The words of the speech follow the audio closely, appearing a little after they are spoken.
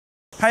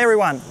Hi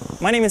everyone,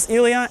 my name is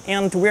Ilya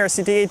and we are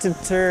situated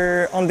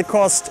on the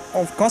coast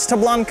of Costa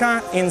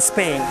Blanca in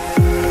Spain.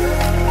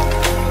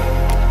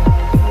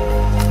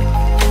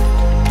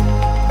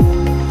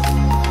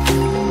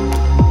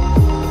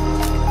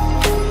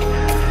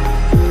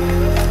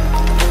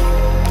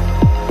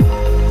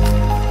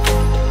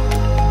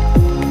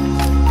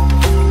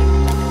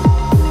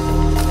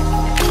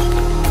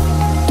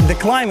 The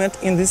climate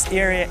in this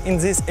area, in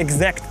this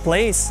exact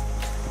place,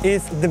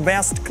 is the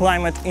best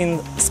climate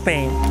in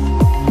Spain.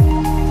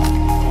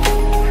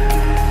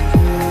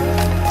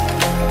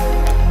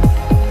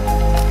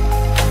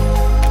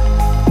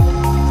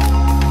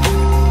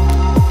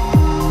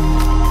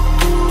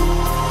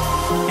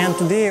 And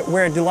today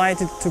we're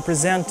delighted to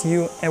present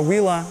you a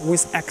villa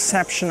with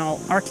exceptional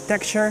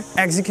architecture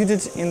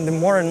executed in the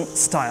modern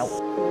style.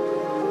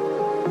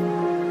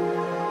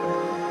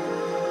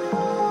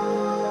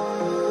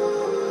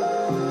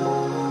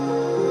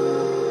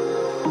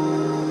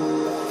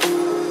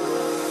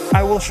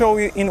 I will show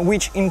you in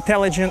which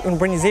intelligent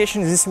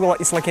urbanization this villa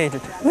is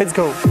located. Let's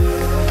go!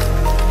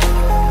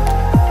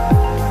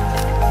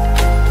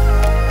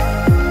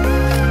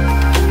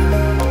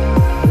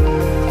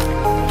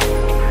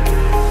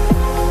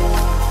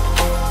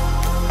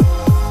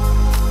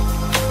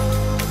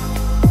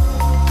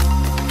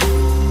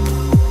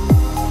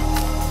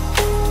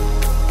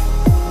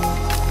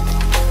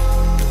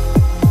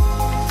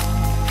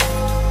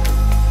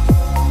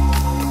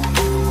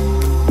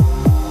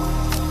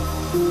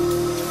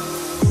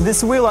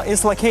 This villa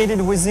is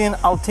located within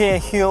Altea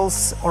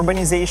Hills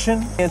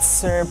urbanization.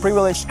 It's a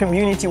privileged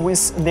community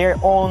with their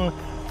own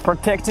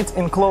protected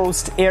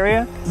enclosed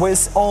area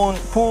with own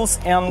pools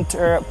and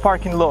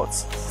parking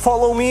lots.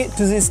 Follow me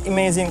to this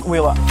amazing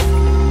villa.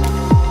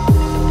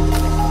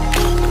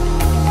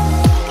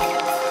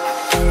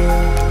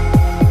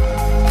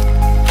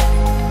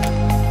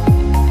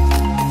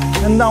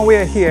 And now we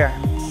are here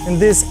in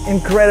this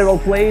incredible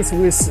place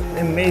with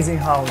amazing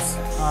house.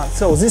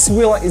 So this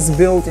villa is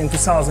built in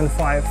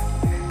 2005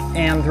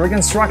 and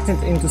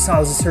reconstructed in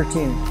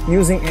 2013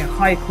 using a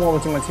high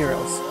quality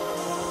materials.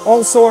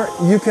 Also,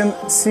 you can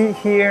see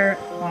here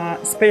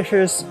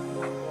spacious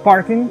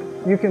parking.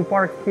 You can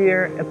park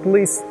here at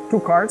least 2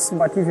 cars,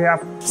 but if you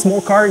have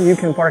small car, you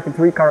can park a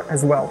 3 car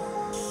as well.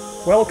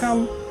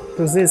 Welcome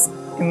to this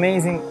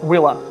amazing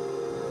villa.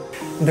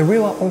 The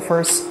villa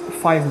offers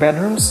 5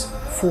 bedrooms,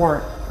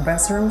 4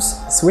 bathrooms,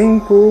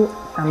 swimming pool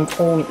and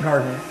own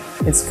garden.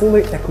 It's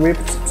fully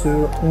equipped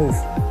to move.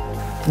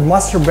 The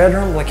master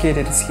bedroom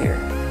located is here.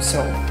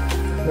 So,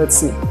 let's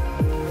see.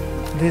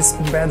 This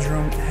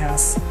bedroom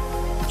has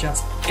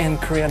just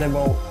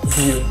incredible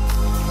view.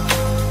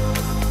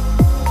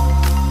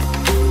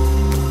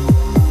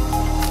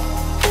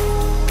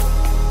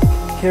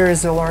 Here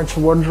is a large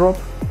wardrobe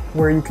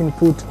where you can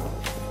put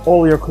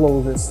all your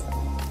clothes.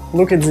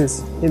 Look at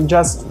this. It's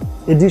just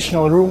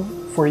additional room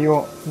for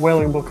your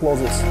valuable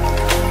clothes.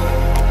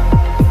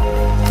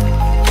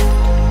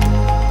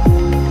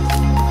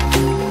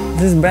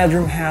 This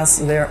bedroom has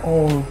their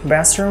own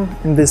bathroom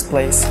in this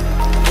place.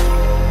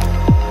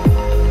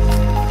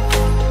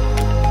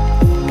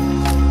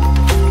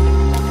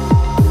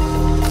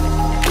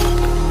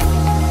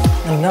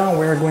 And now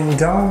we're going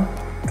down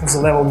to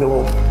the level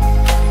below.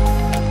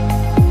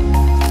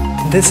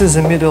 This is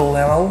the middle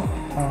level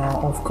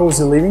of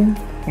cozy living,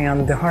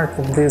 and the heart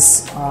of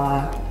this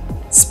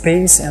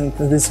space and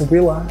this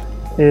villa,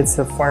 it's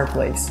a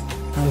fireplace.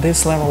 And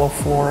this level of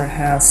floor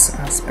has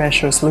a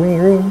spacious living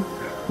room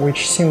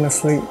which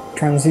seamlessly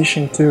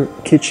transition to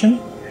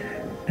kitchen,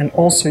 and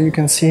also you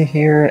can see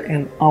here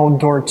an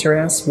outdoor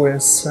terrace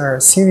with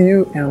sea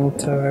view and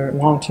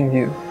mountain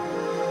view.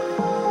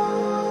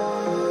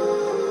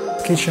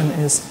 Kitchen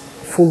is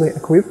fully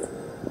equipped.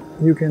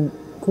 You can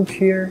cook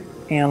here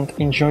and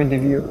enjoy the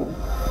view.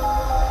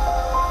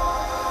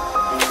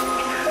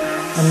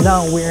 And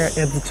now we're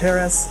at the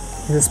terrace,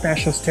 the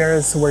spacious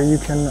terrace where you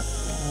can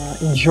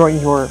enjoy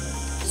your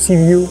sea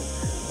view.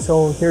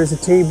 So here's a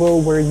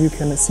table where you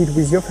can sit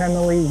with your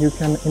family, you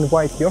can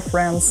invite your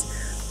friends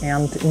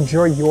and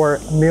enjoy your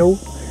meal.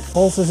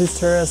 Also, this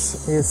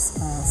terrace is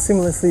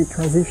seamlessly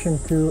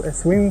transitioned to a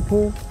swimming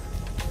pool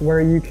where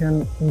you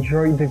can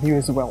enjoy the view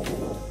as well.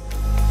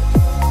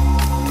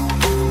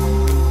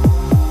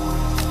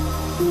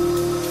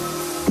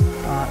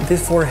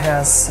 This floor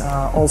has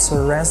also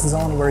a rest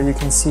zone where you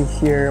can sit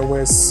here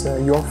with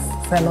your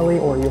family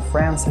or your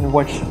friends and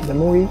watch the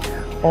movie.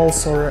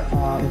 Also,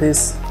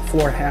 this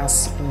floor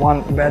has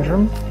 1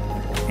 bedroom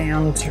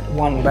and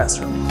 1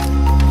 bathroom.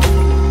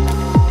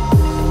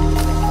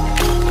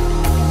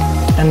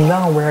 And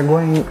now we are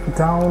going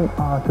down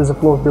to the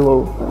floor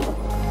below.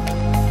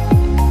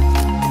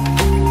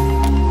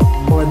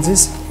 So at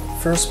this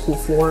first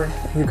floor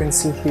you can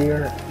see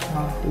here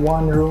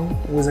 1 room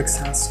with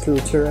access to a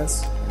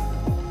terrace,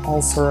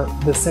 also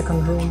the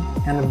second room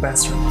and a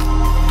bathroom.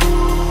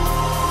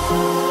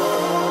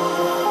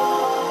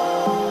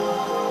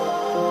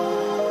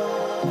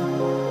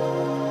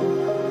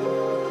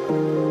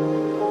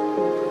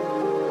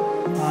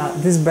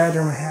 This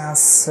bedroom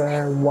has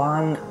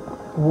 1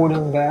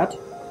 wooden bed,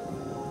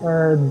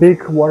 a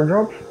big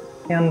wardrobe,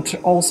 and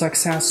also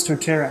access to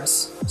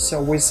terrace,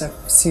 so with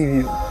a sea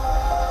view.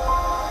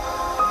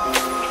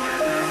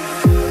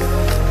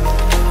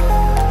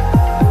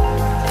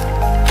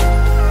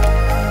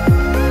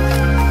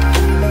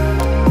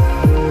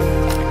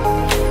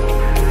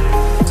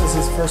 So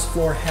this first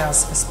floor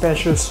has a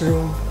spacious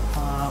room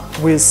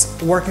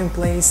with working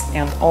place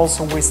and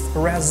also with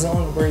rest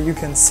zone where you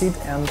can sit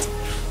and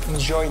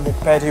enjoy the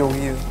patio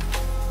view.